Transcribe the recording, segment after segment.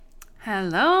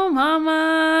Hello,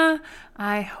 Mama.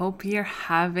 I hope you're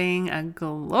having a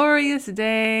glorious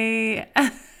day.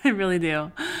 I really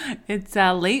do. It's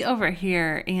late over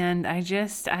here, and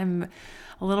I'm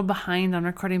a little behind on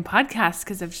recording podcasts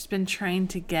because I've just been trying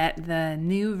to get the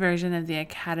new version of the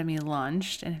Academy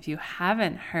launched. And if you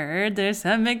haven't heard, there's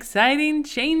some exciting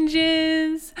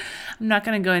changes. I'm not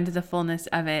going to go into the fullness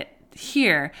of it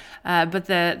here, but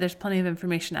there's plenty of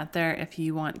information out there if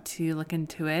you want to look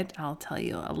into it. I'll tell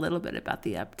you a little bit about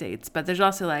the updates, but there's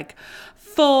also like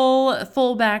full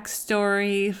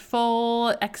backstory,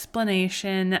 full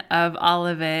explanation of all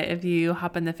of it if you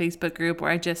hop in the Facebook group,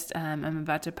 where I'm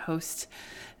about to post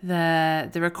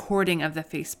the recording of the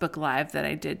Facebook Live that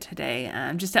I did today,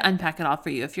 just to unpack it all for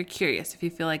you if you're curious, if you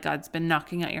feel like God's been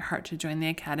knocking at your heart to join the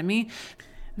Academy.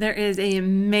 There is a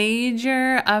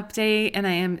major update, and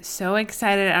I am so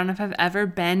excited. I don't know if I've ever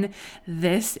been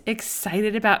this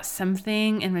excited about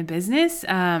something in my business.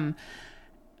 I'll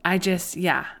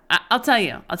tell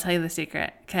you the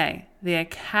secret. Okay. The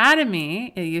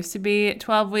Academy, it used to be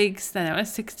 12 weeks, then it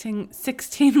was 16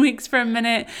 weeks for a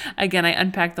minute. Again, I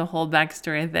unpacked the whole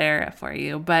backstory there for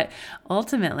you, but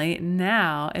ultimately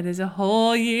now it is a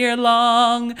whole year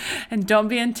long, and don't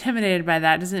be intimidated by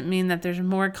that. It doesn't mean that there's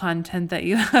more content that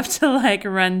you have to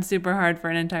run super hard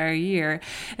for an entire year.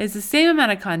 It's the same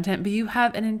amount of content, but you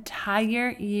have an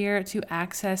entire year to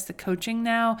access the coaching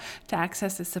now, to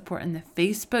access the support in the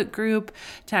Facebook group,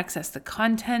 to access the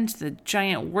content, the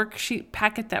giant worksheet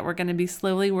packet that we're going to be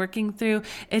slowly working through.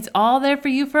 It's all there for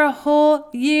you for a whole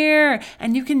year,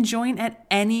 and you can join at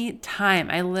any time.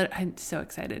 I'm so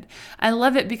excited. I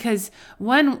love it because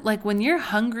when you're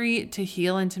hungry to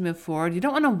heal and to move forward, you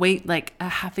don't want to wait a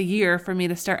half a year for me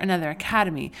to start another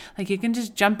academy. You can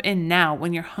just jump in now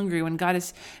when you're hungry, when God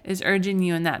is urging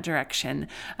you in that direction.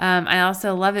 I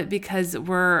also love it because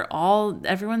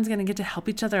everyone's going to get to help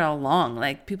each other along.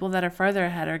 People that are farther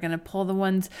ahead are going to pull the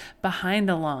ones behind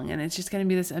along, and it's just going to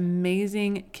be this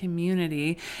amazing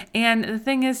community. And the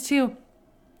thing is too,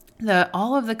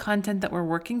 all of the content that we're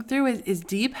working through is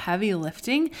deep, heavy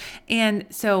lifting. And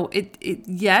so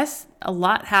yes, a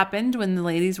lot happened when the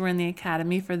ladies were in the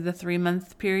Academy for the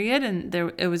 3-month period, and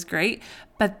it was great,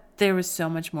 but there was so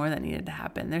much more that needed to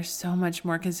happen. There's so much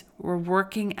more because we're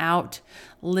working out,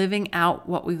 living out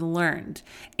what we've learned.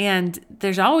 And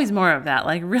there's always more of that.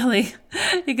 Really,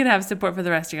 you can have support for the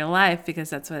rest of your life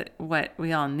because that's what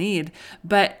we all need.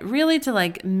 But really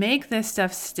to make this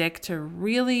stuff stick, to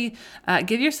really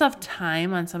give yourself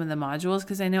time on some of the modules,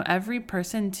 because I know every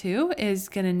person too is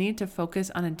going to need to focus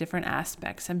on a different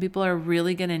aspect. Some people are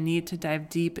really going to need to dive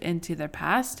deep into their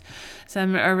past.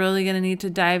 Some are really going to need to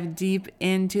dive deep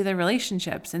into their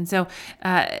relationships. And so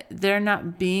there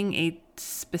not being a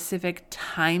specific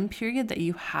time period that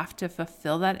you have to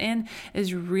fulfill that in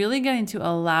is really going to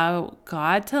allow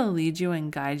God to lead you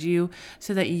and guide you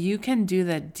so that you can do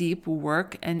the deep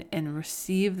work and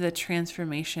receive the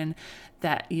transformation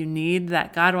that you need,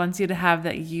 that God wants you to have,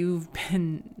 that you've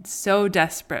been so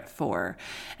desperate for.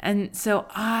 And so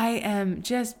I am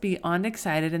just beyond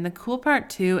excited. And the cool part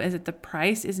too is that the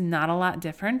price is not a lot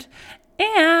different.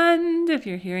 And if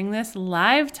you're hearing this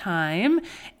live time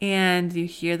and you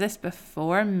hear this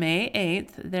before May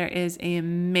 8th, there is a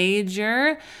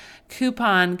major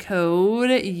coupon code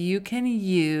you can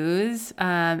use,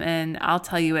 and I'll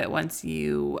tell you it once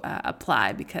you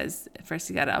apply, because first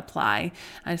you got to apply.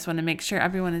 I just want to make sure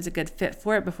everyone is a good fit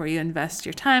for it before you invest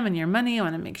your time and your money. I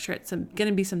want to make sure it's going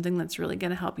to be something that's really going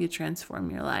to help you transform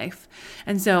your life.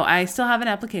 And so I still have an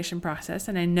application process,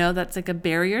 and I know that's a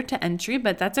barrier to entry,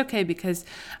 but that's okay because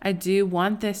I do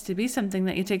want this to be something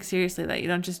that you take seriously, that you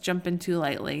don't just jump into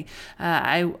lightly.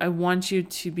 I want you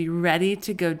to be ready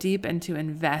to go deep and to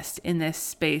invest in this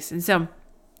space. And so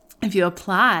if you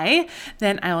apply,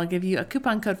 then I will give you a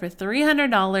coupon code for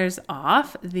 $300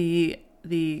 off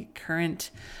the current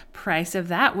price of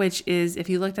that, which is, if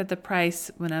you looked at the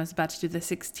price when I was about to do the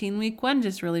 16-week one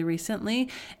just really recently,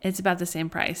 it's about the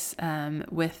same price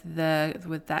with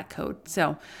that code.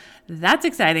 So that's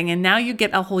exciting. And now you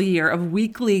get a whole year of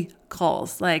weekly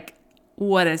calls.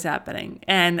 What is happening?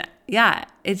 And yeah,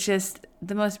 it's just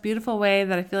the most beautiful way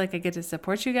that I feel like I get to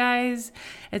support you guys.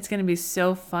 It's going to be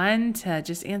so fun to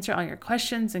just answer all your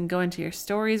questions and go into your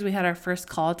stories. We had our first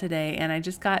call today, and I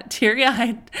just got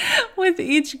teary-eyed with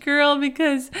each girl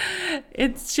because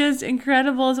it's just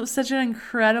incredible. It was such an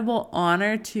incredible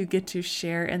honor to get to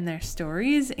share in their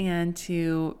stories and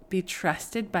to be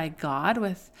trusted by God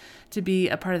to be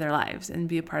a part of their lives and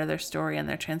be a part of their story and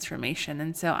their transformation.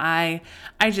 And so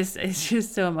it's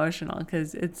just so emotional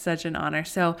because it's such an honor.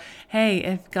 So, hey, hey,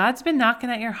 if God's been knocking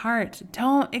at your heart,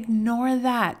 don't ignore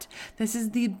that. This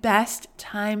is the best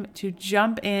time to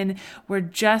jump in. We're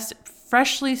just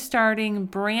freshly starting,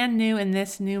 brand new in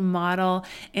this new model,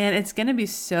 and it's going to be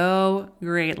so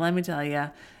great. Let me tell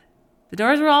you. The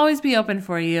doors will always be open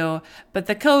for you, but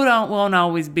the code won't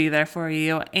always be there for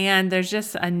you. And there's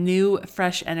just a new,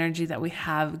 fresh energy that we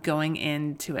have going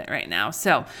into it right now.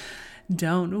 So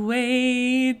don't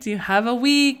wait. You have a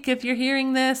week if you're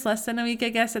hearing this, less than a week, I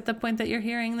guess, at the point that you're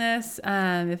hearing this,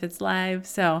 if it's live.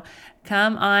 So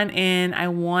come on in. I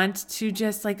want to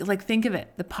just like think of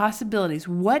it, the possibilities.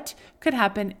 What could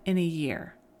happen in a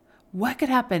year? What could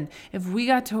happen if we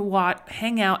got to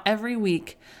hang out every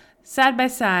week, side by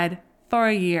side, for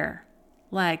a year?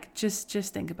 Like, just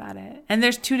think about it. And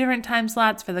there's 2 different time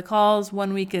slots for the calls.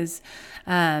 One week is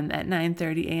at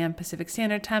 9:30 a.m. Pacific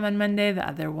Standard Time on Monday. The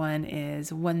other one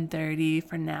is 1:30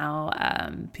 for now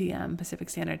p.m. Pacific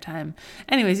Standard Time.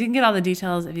 Anyways, you can get all the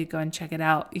details if you go and check it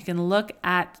out. You can look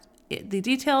at the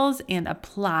details and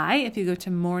apply if you go to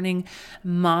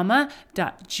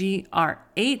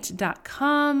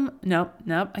morningmama.gr8.com.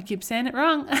 Nope, I keep saying it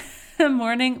wrong.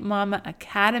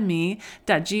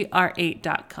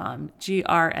 morningmamaacademy.gr8.com.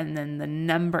 GR and then the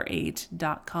number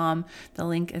 8.com. The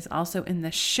link is also in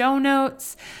the show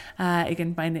notes. You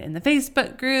can find it in the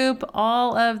Facebook group,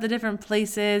 all of the different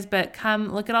places, but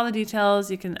come look at all the details.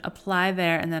 You can apply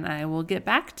there, and then I will get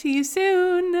back to you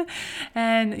soon.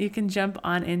 And you can jump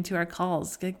on into our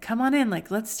calls. Come on in.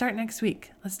 Let's start next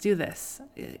week. Let's do this.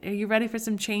 Are you ready for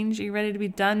some change? Are you ready to be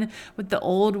done with the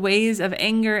old ways of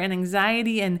anger and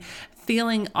anxiety and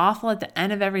feeling awful at the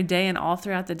end of every day and all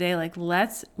throughout the day?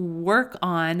 Let's work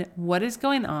on what is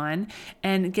going on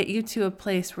and get you to a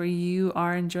place where you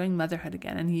are enjoying motherhood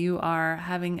again and you are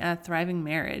having a thriving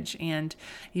marriage and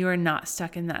you are not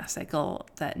stuck in that cycle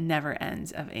that never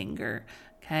ends of anger.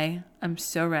 Okay, I'm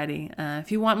so ready. If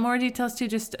you want more details too,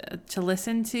 just to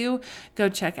listen to, go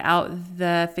check out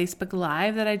the Facebook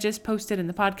Live that I just posted in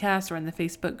the podcast or in the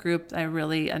Facebook group. I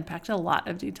really unpacked a lot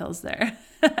of details there.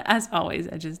 As always,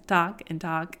 I just talk and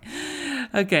talk.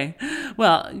 Okay,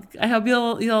 well, I hope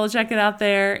you'll check it out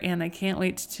there, and I can't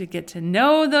wait to get to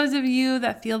know those of you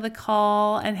that feel the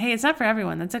call. And hey, it's not for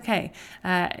everyone. That's okay.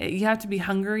 You have to be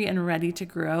hungry and ready to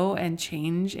grow and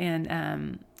change, and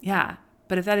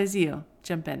But if that is you,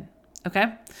 jump in. Okay?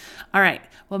 All right.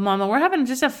 Well, Mama, we're having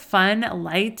just a fun,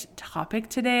 light topic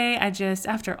today.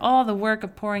 After all the work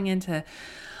of pouring into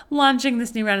launching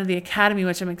this new round of the Academy,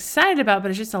 which I'm excited about,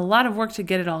 but it's just a lot of work to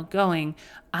get it all going,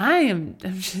 I'm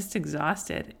just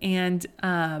exhausted. And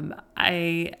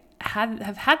I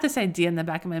have had this idea in the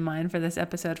back of my mind for this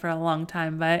episode for a long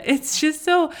time, but it's just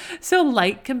so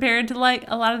light compared to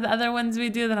a lot of the other ones we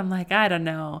do that I'm like, I don't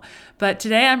know. But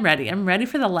today I'm ready. I'm ready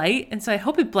for the light. And so I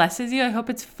hope it blesses you. I hope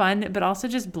it's fun, but also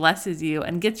just blesses you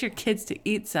and gets your kids to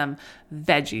eat some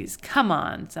veggies. Come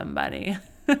on, somebody.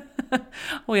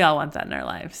 We all want that in our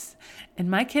lives. And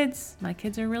my kids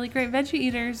are really great veggie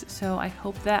eaters, so I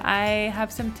hope that I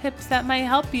have some tips that might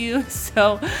help you.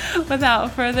 So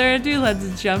without further ado,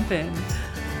 let's jump in.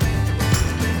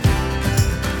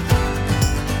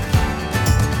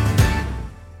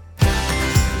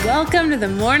 Welcome to the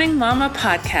Morning Mama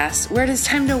podcast, where it is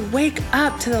time to wake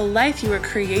up to the life you were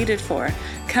created for.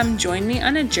 Come join me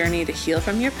on a journey to heal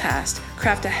from your past,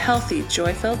 craft a healthy,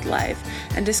 joy-filled life,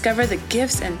 and discover the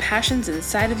gifts and passions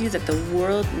inside of you that the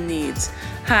world needs.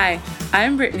 Hi,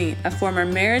 I'm Brittany, a former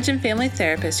marriage and family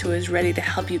therapist who is ready to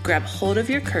help you grab hold of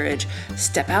your courage,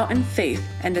 step out in faith,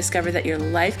 and discover that your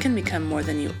life can become more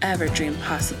than you ever dreamed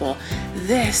possible.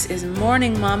 This is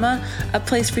Morning Mama, a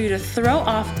place for you to throw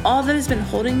off all that has been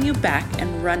holding you back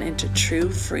and run into true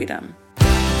freedom.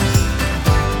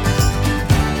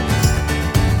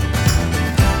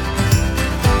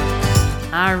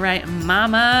 All right,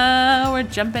 Mama, we're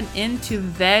jumping into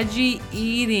veggie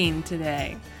eating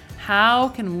today. How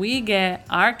can we get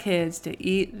our kids to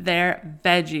eat their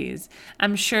veggies?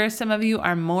 I'm sure some of you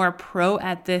are more pro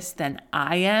at this than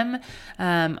I am.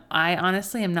 I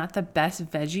honestly am not the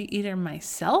best veggie eater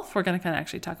myself. We're going to kind of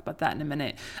actually talk about that in a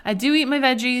minute. I do eat my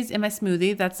veggies in my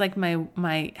smoothie. That's like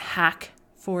my hack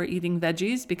for eating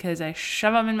veggies, because I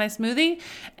shove them in my smoothie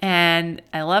and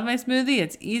I love my smoothie.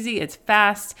 It's easy, it's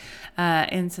fast.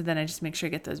 And so then I just make sure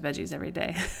I get those veggies every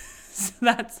day. So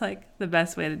that's like the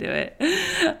best way to do it.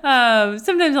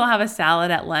 Sometimes I'll have a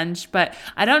salad at lunch, but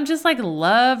I don't just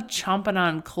love chomping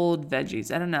on cold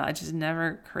veggies. I don't know. I just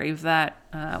never crave that.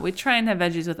 We try and have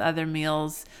veggies with other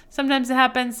meals. Sometimes it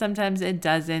happens, sometimes it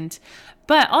doesn't.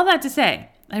 But all that to say,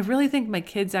 I really think my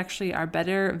kids actually are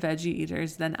better veggie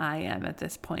eaters than I am at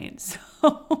this point.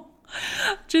 So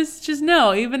Just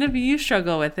know, even if you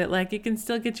struggle with it, like you can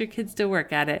still get your kids to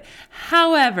work at it.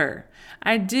 However,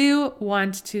 I do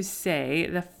want to say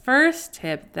the first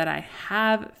tip that I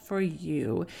have for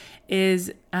you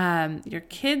is your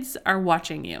kids are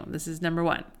watching you. This is number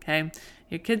one, okay?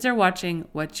 Your kids are watching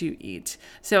what you eat.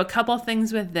 So a couple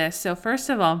things with this. So first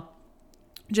of all,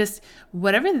 just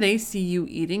whatever they see you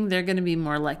eating, they're going to be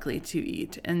more likely to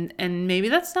eat. And maybe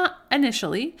that's not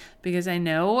initially, because I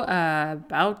know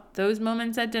about those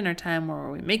moments at dinner time where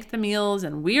we make the meals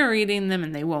and we are eating them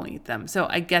and they won't eat them. So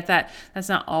I get that that's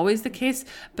not always the case,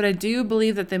 but I do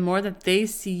believe that the more that they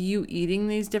see you eating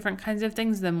these different kinds of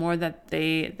things, the more that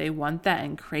they want that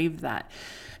and crave that.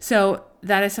 So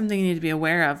that is something you need to be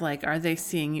aware of. Like, are they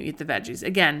seeing you eat the veggies?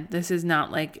 Again, this is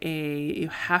not like you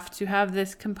have to have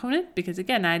this component, because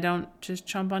again, I don't just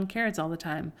chomp on carrots all the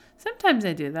time. Sometimes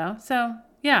I do though. So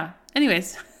yeah,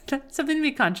 anyways, that's something to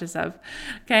be conscious of.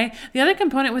 Okay. The other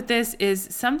component with this is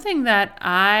something that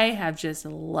I have just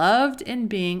loved in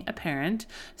being a parent.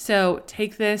 So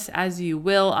take this as you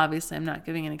will. Obviously, I'm not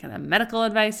giving any kind of medical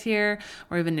advice here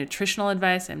or even nutritional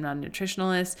advice. I'm not a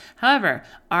nutritionalist. However,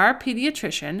 our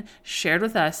pediatrician shared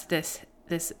with us this,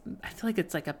 I feel like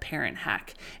it's like a parent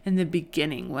hack in the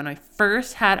beginning when I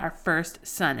first had our first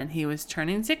son, and he was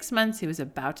turning 6 months. He was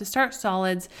about to start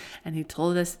solids, and he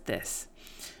told us this: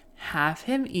 have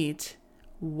him eat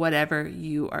whatever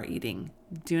you are eating.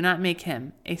 Do not make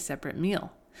him a separate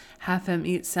meal. Have him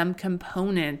eat some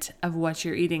component of what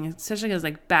you're eating, especially because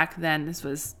like back then, this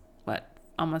was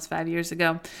almost 5 years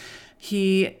ago,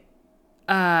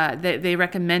 they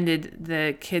recommended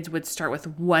the kids would start with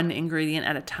one ingredient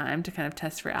at a time to kind of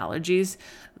test for allergies.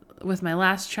 With my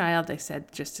last child, they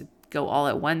said just to go all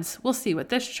at once. We'll see what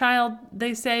this child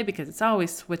they say, because it's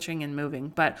always switching and moving.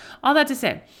 But all that to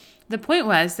say, the point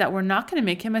was that we're not going to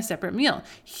make him a separate meal.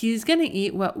 He's going to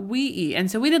eat what we eat.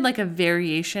 And so we did like a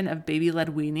variation of baby-led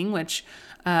weaning, which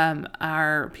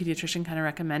our pediatrician kind of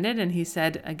recommended. And he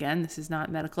said, again, this is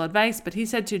not medical advice, but he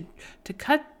said to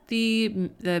cut the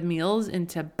meals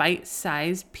into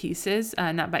bite-sized pieces,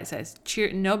 not bite-sized,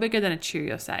 no bigger than a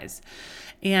Cheerio size,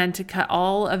 and to cut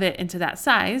all of it into that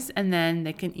size, and then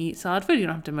they can eat solid food. You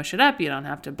don't have to mush it up. You don't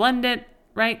have to blend it.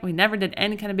 Right? We never did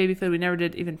any kind of baby food. We never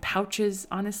did even pouches.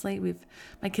 Honestly,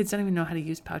 my kids don't even know how to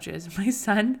use pouches. My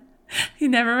son, he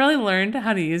never really learned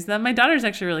how to use them. My daughter's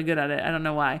actually really good at it. I don't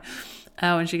know why.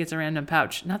 When she gets a random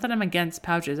pouch. Not that I'm against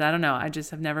pouches. I don't know. I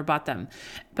just have never bought them.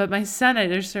 But my son, I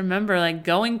just remember like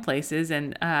going places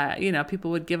and,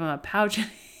 people would give him a pouch and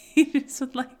he just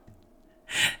would like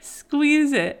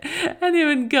squeeze it and it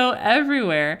would go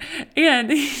everywhere.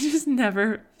 And he just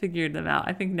never figured them out.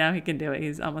 I think now he can do it.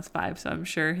 He's almost 5, so I'm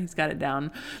sure he's got it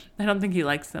down. I don't think he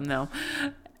likes them though.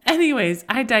 Anyways,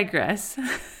 I digress.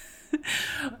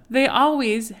 They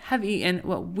always have eaten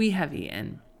what we have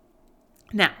eaten.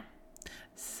 Now,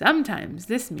 sometimes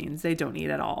this means they don't eat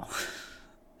at all.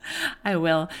 I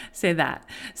will say that.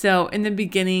 So in the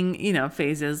beginning,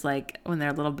 phases, like when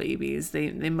they're little babies, they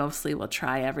mostly will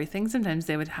try everything. Sometimes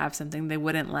they would have something they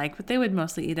wouldn't like, but they would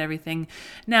mostly eat everything.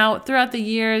 Now, throughout the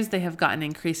years, they have gotten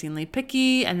increasingly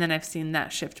picky, and then I've seen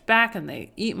that shift back and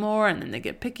they eat more and then they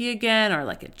get picky again, or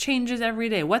like it changes every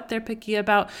day what they're picky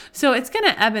about. So it's going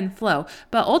to ebb and flow,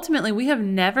 but ultimately we have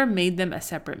never made them a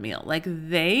separate meal. Like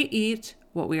they eat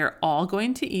what we are all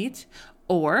going to eat,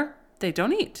 or they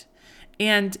don't eat.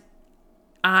 And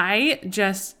I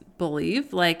just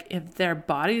believe, like, if their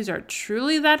bodies are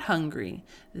truly that hungry,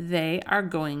 they are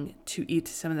going to eat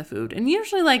some of the food. And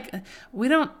usually, like, we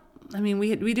do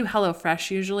HelloFresh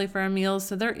usually for our meals.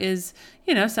 So there is,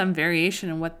 some variation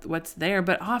in what's there.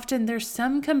 But often there's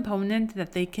some component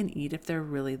that they can eat if they're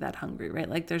really that hungry, right?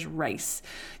 Like there's rice.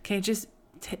 Okay, just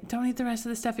don't eat the rest of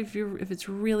the stuff if it's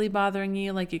really bothering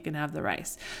you. Like you can have the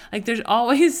rice. Like there's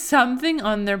always something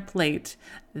on their plate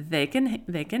they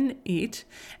can eat.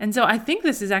 And so I think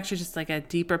this is actually just like a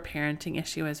deeper parenting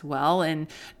issue as well, in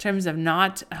terms of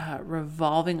not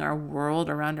revolving our world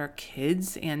around our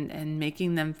kids and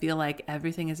making them feel like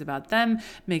everything is about them,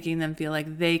 making them feel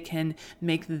like they can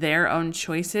make their own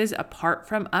choices apart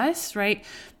from us, right?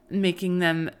 Making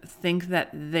them think that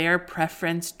their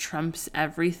preference trumps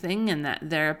everything and that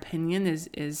their opinion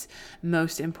is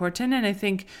most important. And I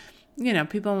think,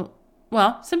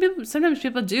 sometimes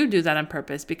people do that on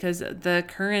purpose, because the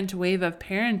current wave of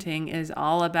parenting is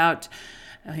all about,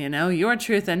 your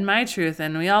truth and my truth,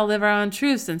 and we all live our own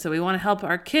truths. And so we want to help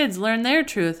our kids learn their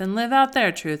truth and live out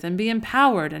their truth and be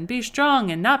empowered and be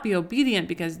strong and not be obedient,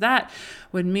 because that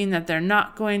would mean that they're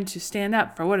not going to stand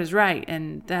up for what is right.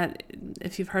 And that,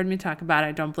 if you've heard me talk about it,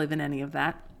 I don't believe in any of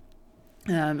that.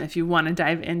 If you want to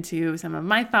dive into some of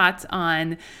my thoughts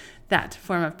on that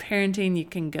form of parenting, you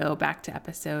can go back to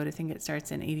episode, I think it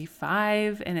starts in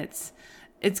 85, and it's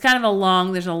kind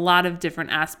of there's a lot of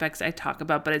different aspects I talk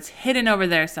about, but it's hidden over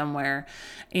there somewhere.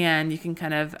 And you can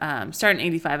kind of start in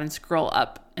 85 and scroll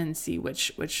up and see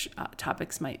which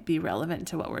topics might be relevant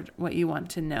to what you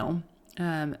want to know.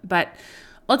 But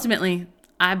ultimately,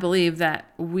 I believe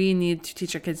that we need to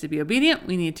teach our kids to be obedient.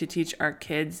 We need to teach our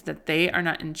kids that they are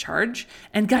not in charge.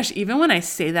 And gosh, even when I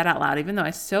say that out loud, even though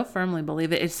I so firmly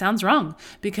believe it, it sounds wrong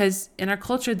because in our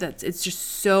culture, it's just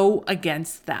so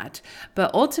against that.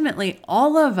 But ultimately,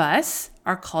 all of us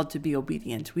are called to be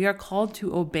obedient. We are called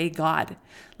to obey God.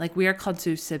 Like we are called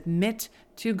to submit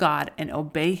to God and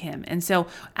obey him. And so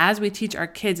as we teach our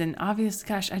kids, and obviously,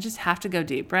 gosh, I just have to go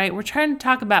deep, right? We're trying to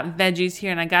talk about veggies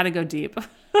here and I got to go deep.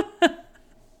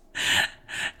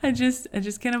 I just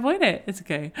can't avoid it. It's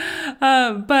okay.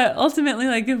 But ultimately,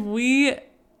 like if we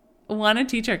want to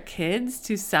teach our kids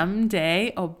to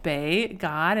someday obey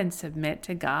God and submit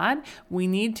to God, we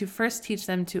need to first teach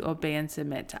them to obey and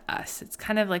submit to us. It's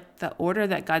kind of like the order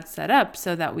that God set up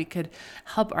so that we could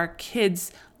help our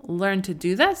kids learn to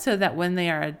do that so that when they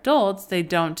are adults, they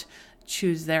don't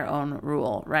choose their own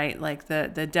rule, right? Like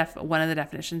one of the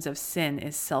definitions of sin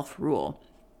is self-rule.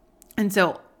 And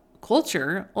so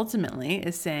culture ultimately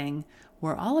is saying,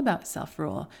 we're all about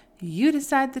self-rule. You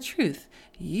decide the truth.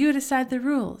 You decide the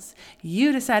rules.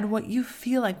 You decide what you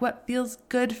feel like, what feels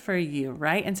good for you,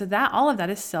 right? And so all of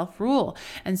that is self-rule.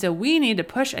 And so we need to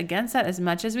push against that as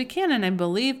much as we can. And I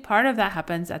believe part of that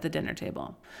happens at the dinner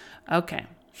table. Okay.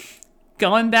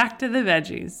 Going back to the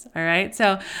veggies. All right.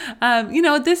 So, you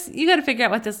got to figure out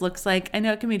what this looks like. I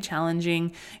know it can be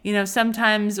challenging.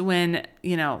 Sometimes when,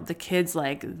 the kids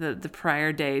like the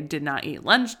prior day did not eat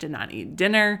lunch, did not eat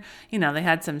dinner, they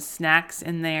had some snacks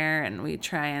in there and we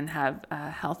try and have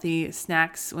healthy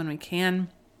snacks when we can.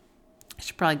 I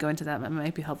should probably go into that. That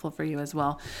might be helpful for you as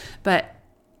well. But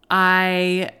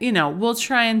we'll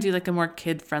try and do like a more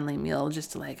kid-friendly meal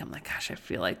just to I'm like, gosh, I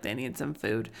feel like they need some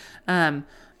food.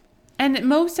 And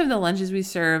most of the lunches we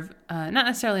serve, not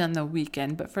necessarily on the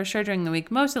weekend, but for sure during the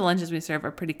week, most of the lunches we serve are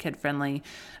pretty kid-friendly,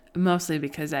 mostly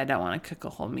because I don't want to cook a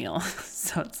whole meal.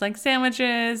 So it's like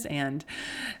sandwiches and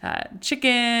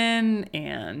chicken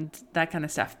and that kind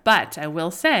of stuff. But I will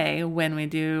say when we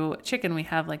do chicken, we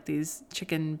have like these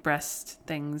chicken breast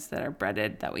things that are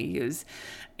breaded that we use.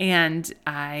 And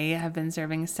I have been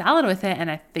serving salad with it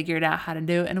and I figured out how to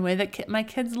do it in a way that my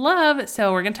kids love.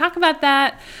 So we're going to talk about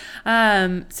that.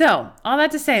 So all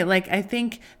that to say, I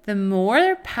think the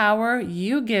more power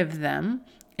you give them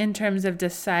in terms of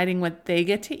deciding what they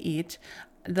get to eat,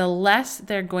 the less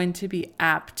they're going to be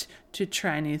apt to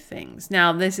try new things.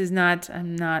 Now,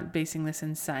 I'm not basing this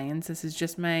in science. This is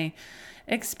just my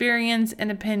experience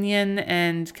and opinion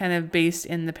and kind of based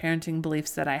in the parenting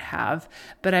beliefs that I have.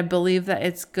 But I believe that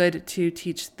it's good to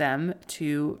teach them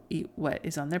to eat what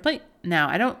is on their plate. Now,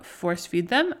 I don't force feed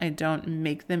them. I don't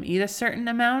make them eat a certain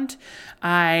amount.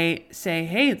 I say,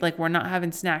 hey, we're not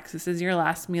having snacks. This is your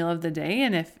last meal of the day.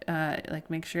 And if,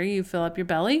 make sure you fill up your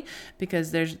belly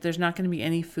because there's not going to be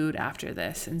any food after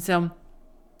this. And so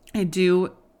I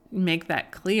do make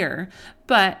that clear,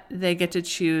 but they get to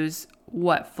choose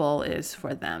what full is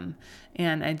for them.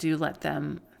 And I do let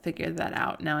them figure that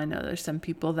out. Now I know there's some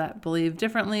people that believe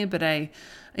differently, but I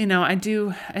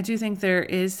do think there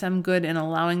is some good in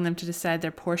allowing them to decide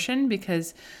their portion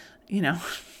because, when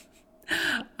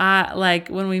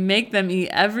we make them eat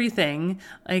everything,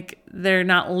 they're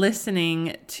not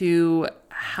listening to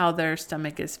how their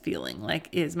stomach is feeling.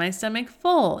 Is my stomach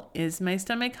full? Is my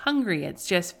stomach hungry? It's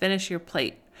just finish your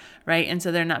plate. Right. And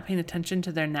so they're not paying attention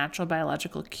to their natural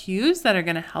biological cues that are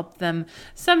going to help them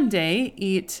someday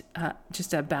eat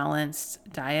just a balanced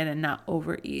diet and not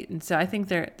overeat. And so I think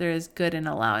there is good in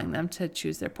allowing them to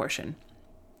choose their portion.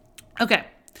 Okay.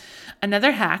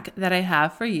 Another hack that I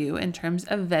have for you in terms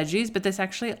of veggies, but this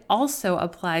actually also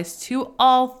applies to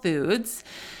all foods.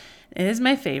 It is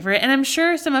my favorite. And I'm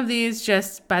sure some of these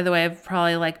just, by the way, I've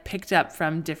probably picked up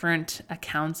from different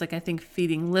accounts. I think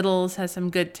Feeding Littles has some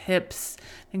good tips.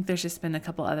 I think there's just been a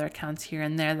couple other accounts here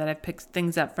and there that I've picked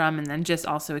things up from, and then just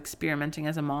also experimenting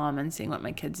as a mom and seeing what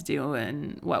my kids do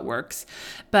and what works.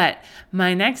 But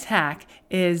my next hack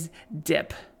is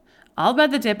dip. All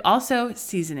about the dip. Also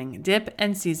seasoning. Dip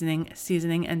and seasoning.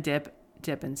 Seasoning and dip.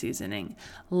 Dip and seasoning.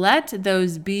 Let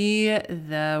those be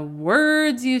the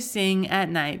words you sing at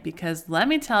night, because let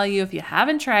me tell you, if you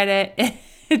haven't tried it,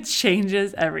 it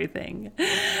changes everything.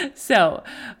 So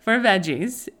for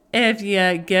veggies, if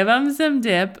you give them some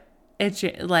dip,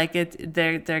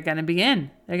 they're going to be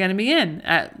in. They're going to be in.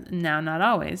 Now, not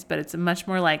always, but it's much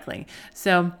more likely.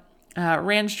 So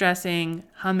ranch dressing,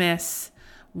 hummus,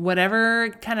 whatever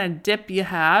kind of dip you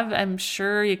have. I'm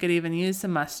sure you could even use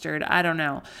some mustard. I don't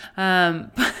know.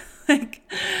 But like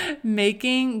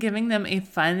giving them a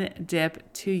fun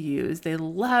dip to use.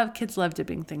 Kids love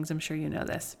dipping things. I'm sure you know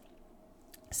this.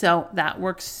 So that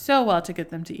works so well to get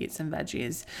them to eat some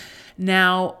veggies.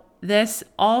 Now, this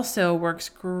also works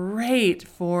great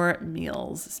for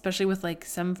meals, especially with like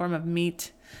some form of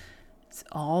meat. It's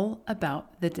all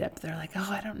about the dip. They're like, oh,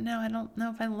 I don't know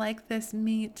if I like this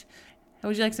meat.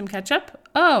 Would you like some ketchup?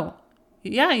 Oh,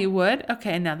 yeah, you would.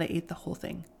 Okay, now they eat the whole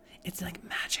thing. It's like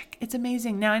magic. It's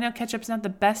amazing. Now I know ketchup's not the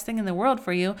best thing in the world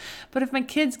for you, but if my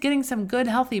kid's getting some good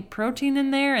healthy protein in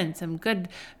there and some good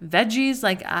veggies,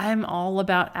 like I'm all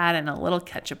about adding a little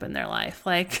ketchup in their life.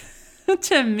 Like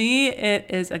to me, it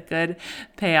is a good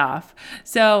payoff.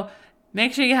 So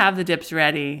make sure you have the dips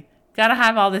ready. Got to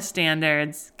have all the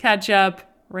standards: ketchup,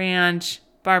 ranch,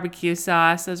 barbecue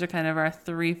sauce. Those are kind of our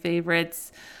 3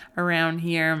 favorites around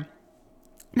here.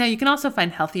 Now, you can also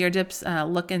find healthier dips.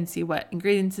 Look and see what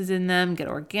ingredients is in them. Get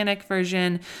organic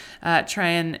version. Try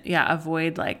and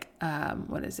avoid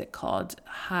what is it called?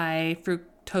 High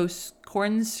fructose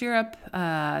corn syrup.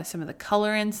 Some of the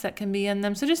colorants that can be in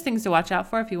them. So just things to watch out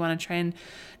for if you want to try and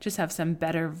just have some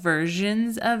better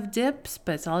versions of dips.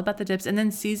 But it's all about the dips. And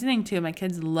then seasoning too. My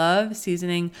kids love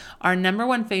seasoning. Our number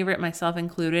 1 favorite, myself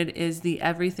included, is the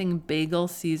everything bagel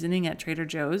seasoning at Trader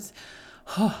Joe's.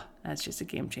 Oh, that's just a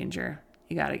game changer.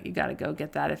 You gotta go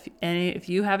get that. If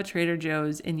you have a Trader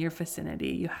Joe's in your vicinity,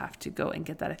 you have to go and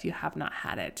get that if you have not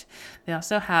had it. They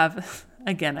also have,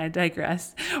 again, I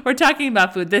digress. We're talking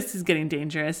about food. This is getting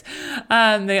dangerous.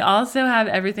 They also have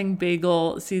everything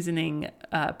bagel seasoning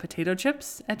potato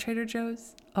chips at Trader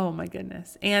Joe's. Oh my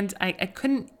goodness. And I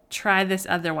couldn't try this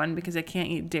other one because I can't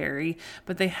eat dairy,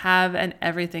 but they have an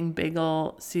everything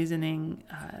bagel seasoning,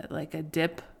 like a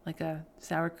dip, like a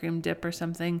sour cream dip or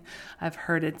something. I've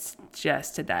heard it's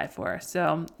just to die for.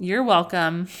 So you're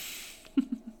welcome.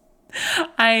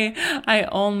 I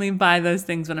only buy those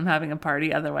things when I'm having a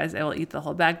party. Otherwise, I will eat the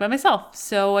whole bag by myself.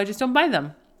 So I just don't buy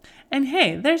them. And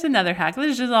hey, there's another hack.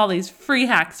 There's just all these free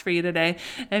hacks for you today.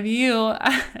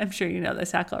 I'm sure you know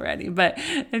this hack already, but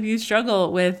if you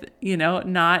struggle with,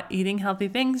 not eating healthy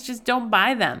things, just don't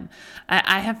buy them.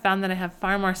 I have found that I have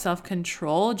far more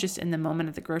self-control just in the moment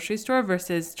at the grocery store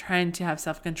versus trying to have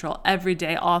self-control every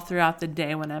day, all throughout the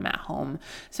day when I'm at home,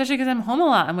 especially because I'm home a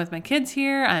lot. I'm with my kids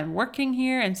here, I'm working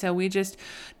here. And so we just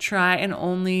try and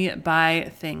only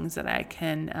buy things that I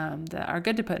can, that are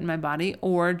good to put in my body,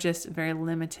 or just very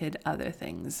limited other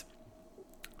things.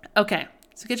 Okay,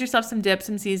 so get yourself some dip,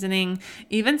 some seasoning.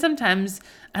 Even sometimes,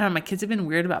 I don't know, my kids have been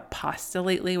weird about pasta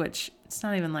lately, which it's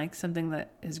not even like something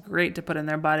that is great to put in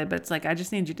their body, but it's like, I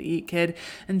just need you to eat, kid.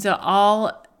 And so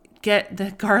I'll get the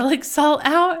garlic salt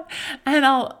out, and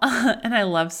I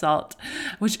love salt,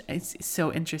 which is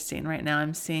so interesting. Right now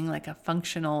I'm seeing like a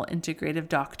functional integrative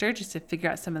doctor just to figure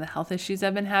out some of the health issues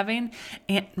I've been having.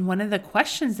 And one of the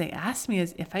questions they asked me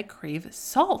is if I crave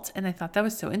salt. And I thought that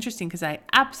was so interesting because I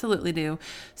absolutely do.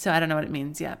 So I don't know what it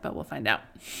means yet, but we'll find out.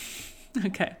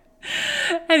 Okay.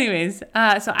 Anyways,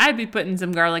 so I'd be putting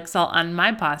some garlic salt on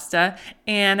my pasta,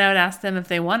 and I would ask them if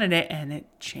they wanted it, and it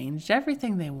changed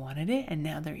everything. They wanted it, and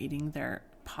now they're eating their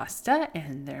pasta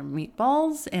and their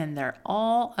meatballs, and they're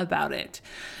all about it.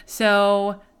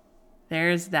 So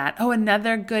there's that. Oh,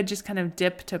 another good just kind of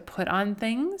dip to put on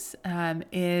things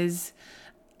is,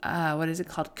 what is it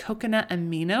called? Coconut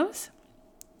aminos.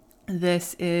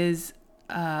 This is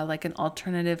like an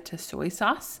alternative to soy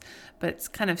sauce, but it's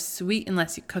kind of sweet.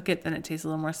 Unless you cook it, then it tastes a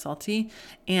little more salty,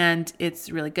 and it's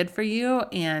really good for you,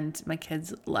 and my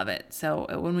kids love it. So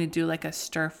when we do like a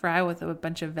stir fry with a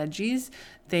bunch of veggies,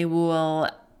 they will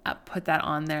put that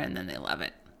on there, and then they love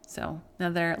it. So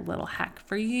another little hack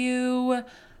for you.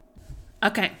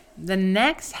 Okay, the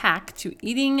next hack to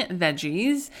eating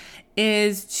veggies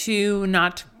is to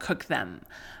not cook them.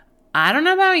 I don't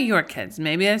know about your kids.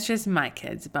 Maybe it's just my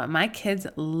kids, but my kids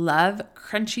love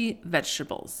crunchy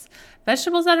vegetables.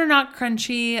 Vegetables that are not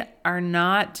crunchy are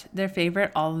not their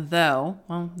favorite, although,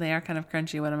 well, they are kind of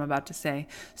crunchy, what I'm about to say.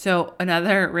 So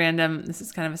this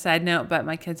is kind of a side note, but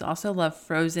my kids also love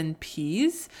frozen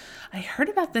peas. I heard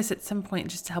about this at some point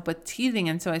just to help with teething,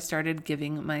 and so I started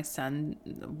giving my son,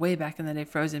 way back in the day,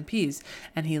 frozen peas,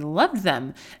 and he loved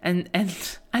them. And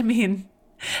I mean,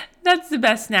 that's the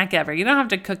best snack ever. You don't have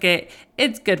to cook it.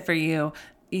 It's good for you.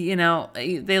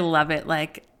 They love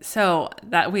it. So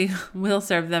that we will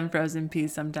serve them frozen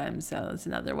peas sometimes. So that's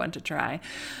another one to try.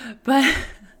 But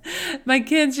My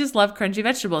kids just love crunchy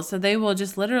vegetables, so they will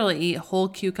just literally eat whole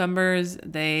cucumbers.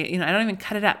 I don't even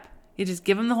cut it up. You just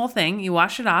give them the whole thing. You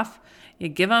wash it off. You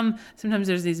give them, sometimes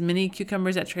there's these mini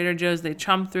cucumbers at Trader Joe's. They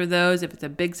chomp through those. If it's a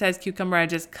big size cucumber, I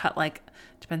just cut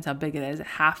depends how big it is,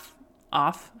 half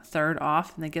off, third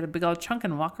off, and they get a big old chunk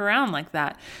and walk around like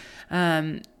that.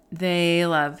 They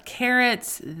love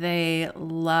carrots. They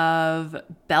love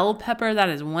bell pepper. That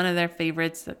is one of their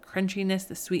favorites. The crunchiness,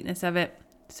 the sweetness of it.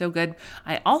 So good.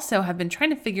 I also have been trying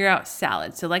to figure out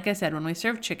salad. So like I said, when we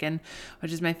serve chicken,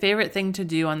 which is my favorite thing to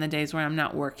do on the days where I'm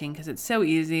not working because it's so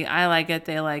easy. I like it.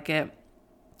 They like it.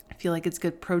 I feel like it's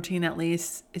good protein at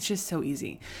least. It's just so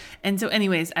easy. And so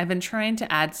anyways, I've been trying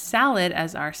to add salad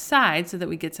as our side so that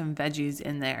we get some veggies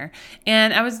in there.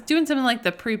 And I was doing something like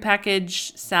the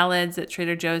prepackaged salads that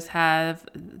Trader Joe's have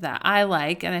that I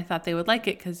like. And I thought they would like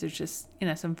it because there's just,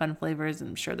 some fun flavors.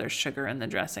 I'm sure there's sugar in the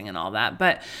dressing and all that.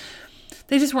 But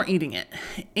they just weren't eating it.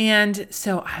 And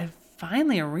so I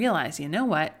finally realized, you know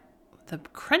what? The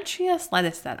crunchiest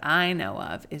lettuce that I know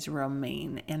of is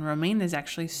romaine, and romaine is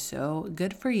actually so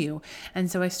good for you. And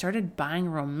so I started buying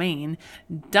romaine,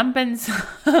 dumping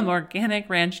some organic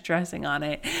ranch dressing on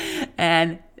it,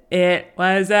 and it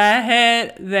was a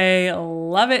hit. They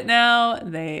love it now.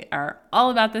 They are all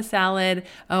about the salad.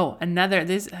 Oh,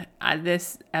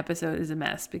 this episode is a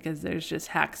mess because there's just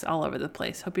hacks all over the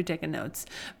place. Hope you're taking notes.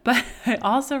 But I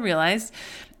also realized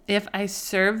if I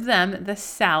serve them the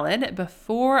salad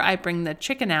before I bring the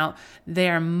chicken out, they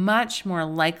are much more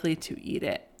likely to eat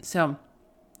it. So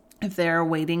if they're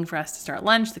waiting for us to start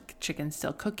lunch, the chicken's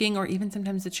still cooking, or even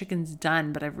sometimes the chicken's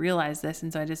done, but I've realized this.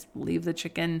 And so I just leave the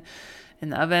chicken in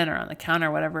the oven or on the counter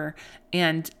or whatever,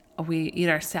 and we eat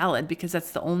our salad because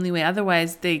that's the only way.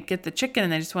 Otherwise, they get the chicken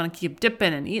and they just want to keep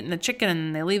dipping and eating the chicken,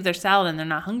 and they leave their salad and they're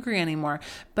not hungry anymore.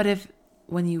 But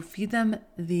when you feed them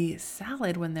the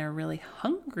salad when they're really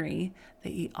hungry, they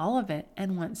eat all of it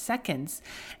in 1 second.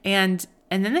 And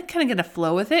then they kind of get a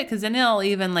flow with it, because then they'll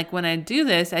even, when I do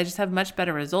this, I just have much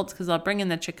better results because I'll bring in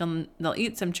the chicken, they'll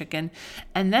eat some chicken,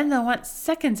 and then they'll want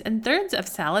seconds and thirds of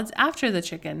salads after the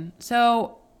chicken.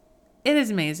 So it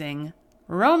is amazing.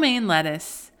 Romaine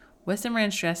lettuce with some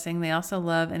ranch dressing. They also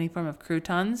love any form of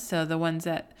croutons. So the ones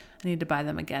that I need to buy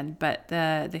them again, but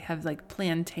they have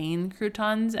plantain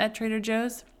croutons at Trader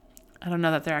Joe's. I don't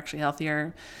know that they're actually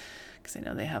healthier because I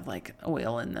know they have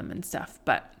oil in them and stuff,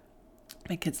 but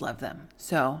my kids love them.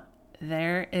 So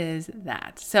there is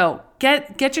that. So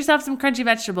get yourself some crunchy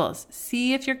vegetables.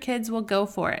 See if your kids will go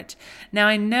for it. Now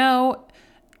I know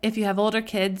if you have older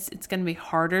kids, it's going to be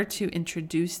harder to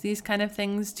introduce these kind of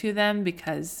things to them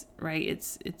because, right,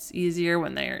 it's easier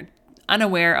when they're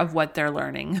unaware of what they're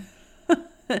learning.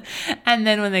 And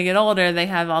then when they get older, they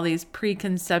have all these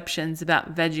preconceptions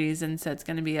about veggies, and so it's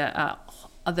going to be a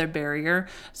other barrier.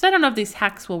 So I don't know if these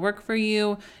hacks will work for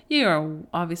you. You are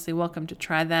obviously welcome to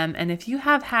try them. And if you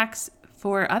have hacks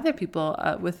for other people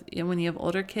when you have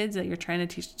older kids that you're trying to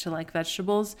teach to like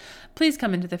vegetables, please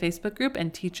come into the Facebook group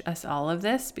and teach us all of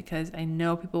this, because I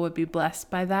know people would be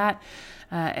blessed by that.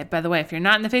 By the way, if you're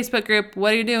not in the Facebook group,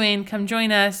 what are you doing? Come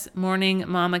join us, Morning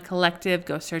Mama Collective.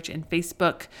 Go search in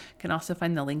Facebook. You can also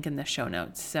find the link in the show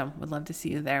notes. So would love to see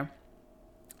you there.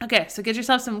 Okay, so get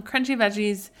yourself some crunchy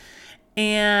veggies.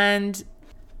 And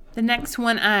the next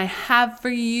one I have for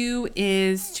you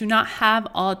is to not have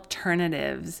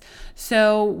alternatives.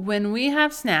 So when we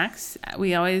have snacks,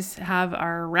 we always have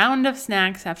our round of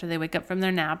snacks after they wake up from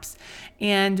their naps.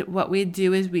 And what we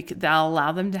do is they'll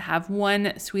allow them to have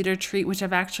one sweeter treat, which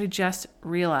I've actually just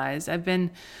realized.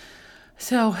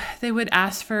 So they would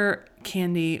ask for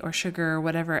candy or sugar or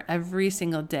whatever every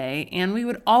single day. And we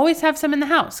would always have some in the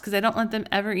house because I don't let them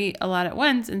ever eat a lot at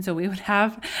once. And so we would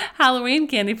have Halloween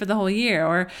candy for the whole year,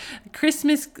 or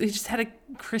Christmas. We just had a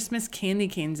Christmas candy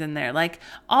canes in there, like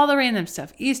all the random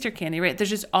stuff, Easter candy, right?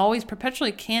 There's just always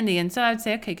perpetually candy. And so I would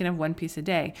say, okay, you can have one piece a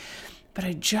day. But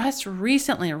I just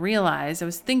recently realized, I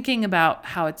was thinking about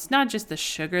how it's not just the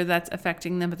sugar that's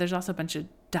affecting them, but there's also a bunch of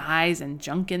dyes and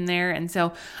junk in there. And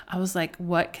so I was like,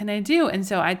 what can I do? And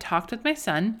so I talked with my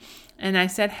son and I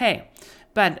said, hey,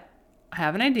 bud, I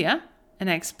have an idea. And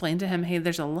I explained to him, hey,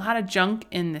 there's a lot of junk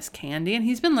in this candy. And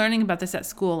he's been learning about this at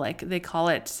school. Like they call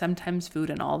it sometimes food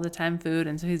and all the time food.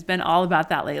 And so he's been all about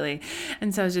that lately.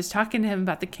 And so I was just talking to him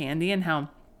about the candy and how,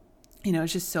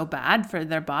 it's just so bad for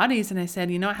their bodies. And I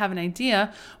said, I have an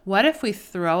idea. What if we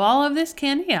throw all of this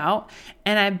candy out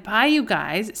and I buy you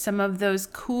guys some of those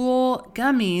cool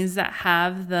gummies that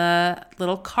have the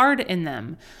little card in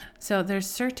them? So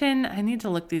there's I need to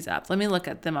look these up. Let me look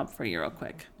at them up for you real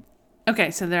quick.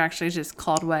 Okay, so they're actually just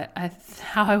called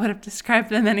how I would have described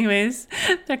them anyways.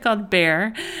 They're called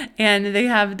Bear, and they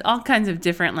have all kinds of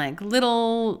different like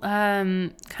little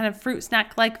kind of fruit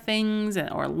snack like things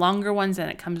or longer ones,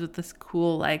 and it comes with this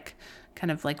cool like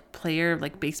kind of like player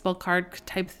like baseball card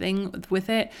type thing with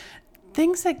it.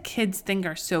 Things that kids think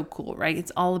are so cool, right?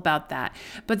 It's all about that.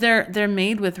 But they're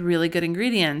made with really good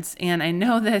ingredients. And I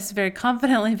know this very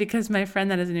confidently because my friend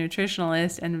that is a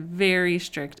nutritionalist and very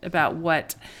strict about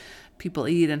what people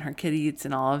eat and her kid eats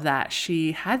and all of that,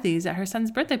 she had these at her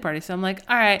son's birthday party. So I'm like,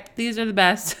 all right, these are the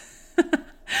best.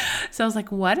 So I was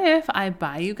like, what if I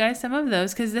buy you guys some of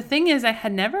those? Because the thing is, I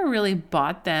had never really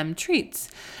bought them treats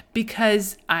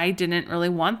because I didn't really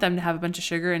want them to have a bunch of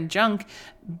sugar and junk.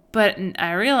 But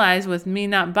I realized with me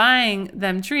not buying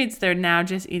them treats, they're now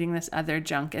just eating this other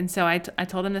junk. And so I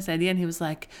told him this idea and he was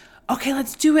like, okay,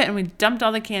 let's do it. And we dumped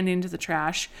all the candy into the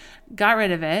trash, got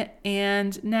rid of it.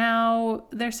 And now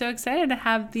they're so excited to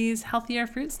have these healthier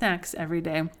fruit snacks every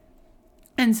day.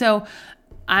 And so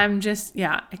I'm just,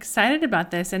 excited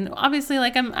about this. And obviously,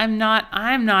 like I'm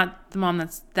not the mom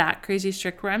that's that crazy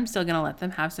strict where I'm still going to let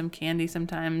them have some candy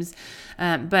sometimes.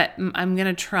 But I'm going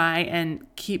to try and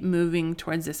keep moving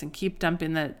towards this and keep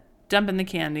dumping the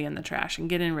candy in the trash and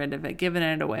getting rid of it, giving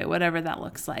it away, whatever that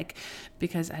looks like,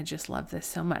 because I just love this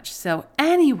so much. So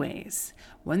anyways,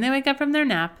 when they wake up from their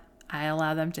nap, I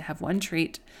allow them to have one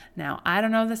treat. Now, I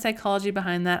don't know the psychology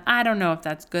behind that. I don't know if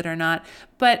that's good or not,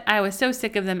 but I was so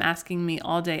sick of them asking me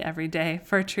all day, every day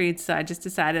for treats. So I just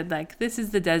decided like, this is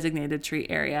the designated treat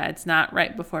area. It's not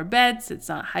right before bed. So it's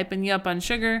not hyping you up on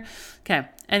sugar. Okay.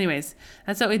 Anyways,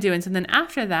 that's what we do. And so then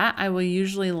after that, I will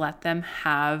usually let them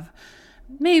have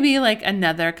maybe like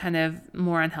another kind of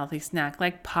more unhealthy snack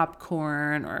like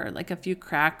popcorn or like a few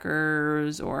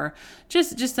crackers or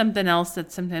just something else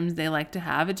that sometimes they like to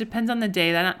have. It depends on the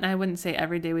day. That I wouldn't say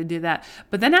every day we do that.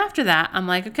 But then after that, I'm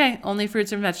like, okay, only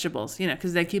fruits and vegetables,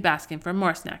 because they keep asking for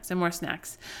more snacks and more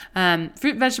snacks.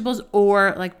 Fruit, vegetables,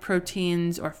 or like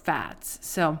proteins or fats.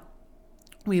 So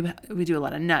we do a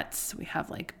lot of nuts. We have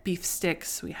like beef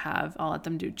sticks. I'll let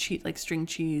them do like string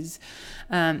cheese,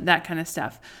 that kind of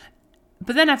stuff.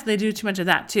 But then after they do too much of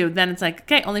that too, then it's like,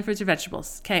 okay, only fruits or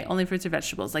vegetables. Okay, only fruits or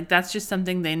vegetables. Like that's just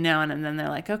something they know. And then they're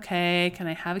like, okay, can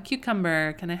I have a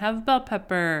cucumber? Can I have a bell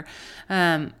pepper?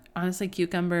 Honestly,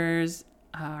 cucumbers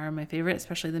are my favorite,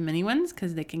 especially the mini ones,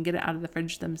 because they can get it out of the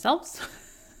fridge themselves.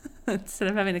 Instead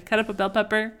of having to cut up a bell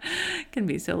pepper. Can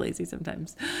be so lazy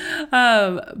sometimes.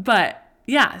 But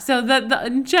yeah, so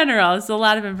in general, it's a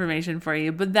lot of information for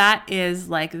you. But that is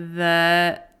like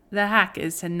the hack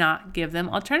is to not give them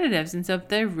alternatives. And so if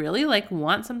they really like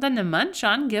want something to munch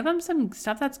on, give them some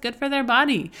stuff that's good for their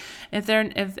body. And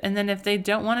then if they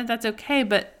don't want it, that's okay,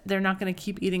 but they're not going to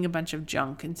keep eating a bunch of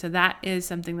junk. And so that is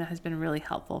something that has been really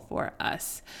helpful for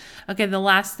us. Okay. The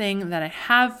last thing that I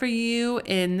have for you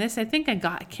in this, I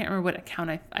can't remember what account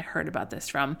I heard about this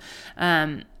from.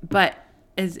 But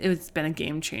it's been a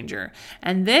game changer.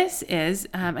 And this is,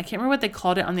 I can't remember what they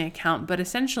called it on the account, but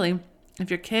essentially, if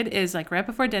your kid is like right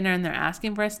before dinner and they're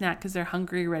asking for a snack because they're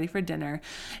hungry, ready for dinner,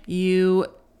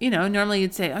 normally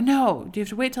you'd say, oh no, do you have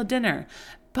to wait till dinner?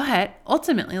 But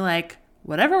ultimately, like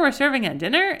whatever we're serving at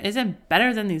dinner isn't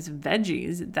better than these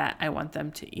veggies that I want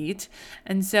them to eat.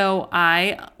 And so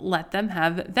I let them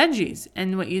have veggies.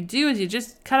 And what you do is you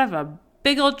just cut off a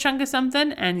big old chunk of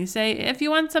something and you say, if you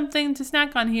want something to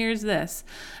snack on, here's this.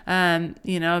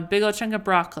 A big old chunk of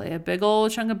broccoli, a big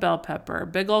old chunk of bell pepper, a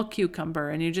big old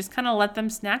cucumber, and you just kind of let them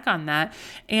snack on that.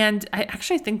 And I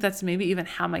actually think that's maybe even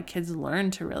how my kids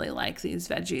learned to really like these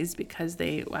veggies, because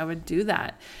I would do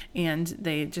that and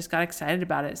they just got excited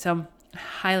about it. So I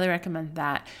highly recommend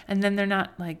that. And then they're not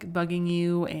like bugging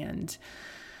you and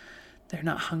they're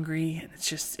not hungry, and it's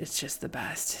just the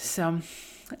best. So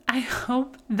I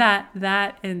hope that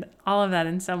and all of that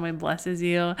in some way blesses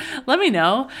you. Let me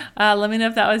know. Let me know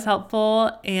if that was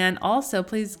helpful. And also,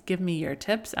 please give me your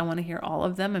tips. I want to hear all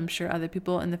of them. I'm sure other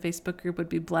people in the Facebook group would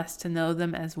be blessed to know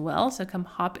them as well. So come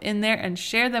hop in there and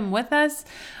share them with us.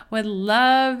 Would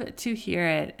love to hear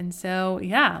it. And so,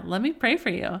 let me pray for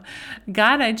you.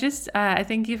 God, I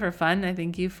thank you for fun. I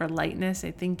thank you for lightness.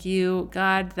 I thank you,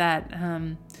 God, that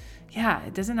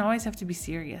it doesn't always have to be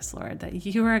serious, Lord, that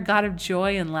you are a God of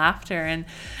joy and laughter. And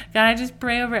God, I just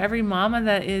pray over every mama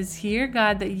that is here,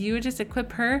 God, that you would just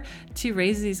equip her to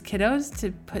raise these kiddos,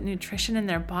 to put nutrition in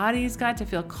their bodies, God, to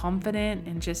feel confident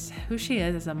in just who she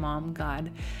is as a mom, God.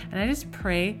 And I just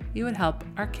pray you would help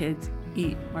our kids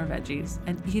eat more veggies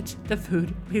and eat the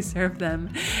food we serve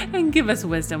them, and give us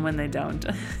wisdom when they don't.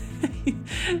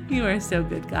 You are so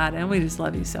good, God, and we just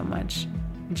love you so much.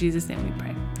 In Jesus' name we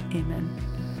pray. Amen.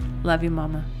 Love you,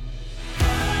 Mama.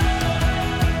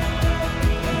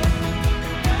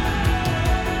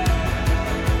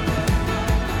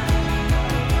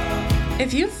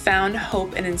 If you found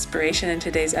hope and inspiration in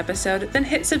today's episode, then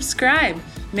hit subscribe.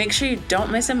 Make sure you don't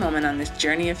miss a moment on this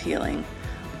journey of healing.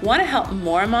 Want to help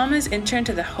more mamas enter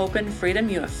into the hope and freedom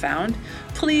you have found?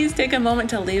 Please take a moment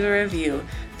to leave a review.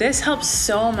 This helps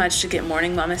so much to get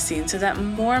Morning Mama seen so that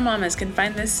more mamas can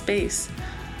find this space.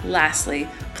 Lastly,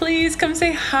 please come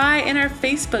say hi in our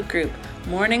Facebook group,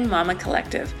 Morning Mama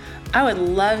Collective. I would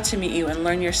love to meet you and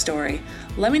learn your story.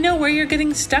 Let me know where you're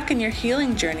getting stuck in your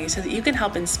healing journey so that you can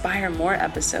help inspire more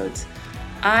episodes.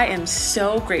 I am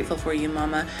so grateful for you,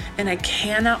 Mama, and I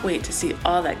cannot wait to see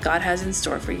all that God has in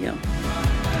store for you.